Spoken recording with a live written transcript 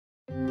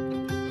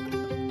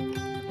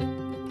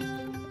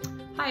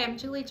Hi, I'm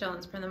Julie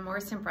Jones from the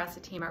Morrison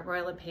Brusse team at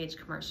Royal LePage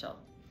Commercial.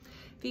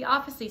 The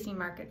office leasing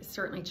market is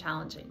certainly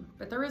challenging,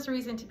 but there is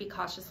reason to be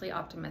cautiously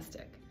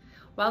optimistic.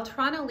 While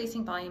Toronto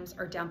leasing volumes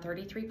are down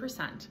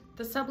 33%,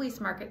 the sublease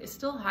market is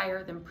still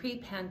higher than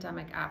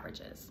pre-pandemic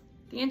averages.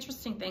 The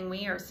interesting thing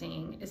we are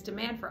seeing is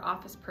demand for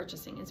office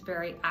purchasing is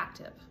very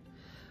active.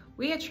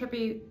 We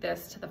attribute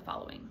this to the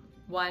following.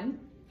 1,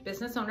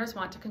 business owners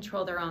want to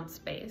control their own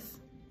space.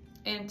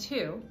 And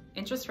 2,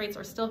 interest rates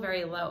are still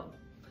very low.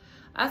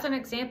 As an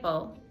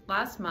example,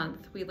 last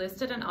month we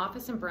listed an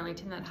office in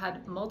Burlington that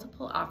had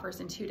multiple offers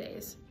in 2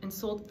 days and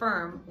sold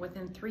firm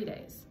within 3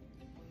 days.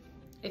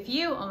 If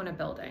you own a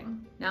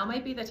building, now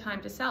might be the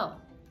time to sell.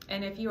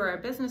 And if you are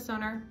a business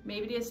owner,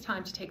 maybe it is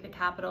time to take the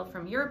capital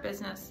from your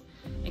business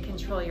and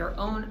control your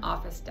own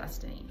office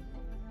destiny.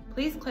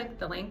 Please click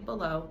the link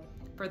below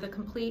for the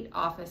complete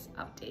office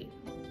update.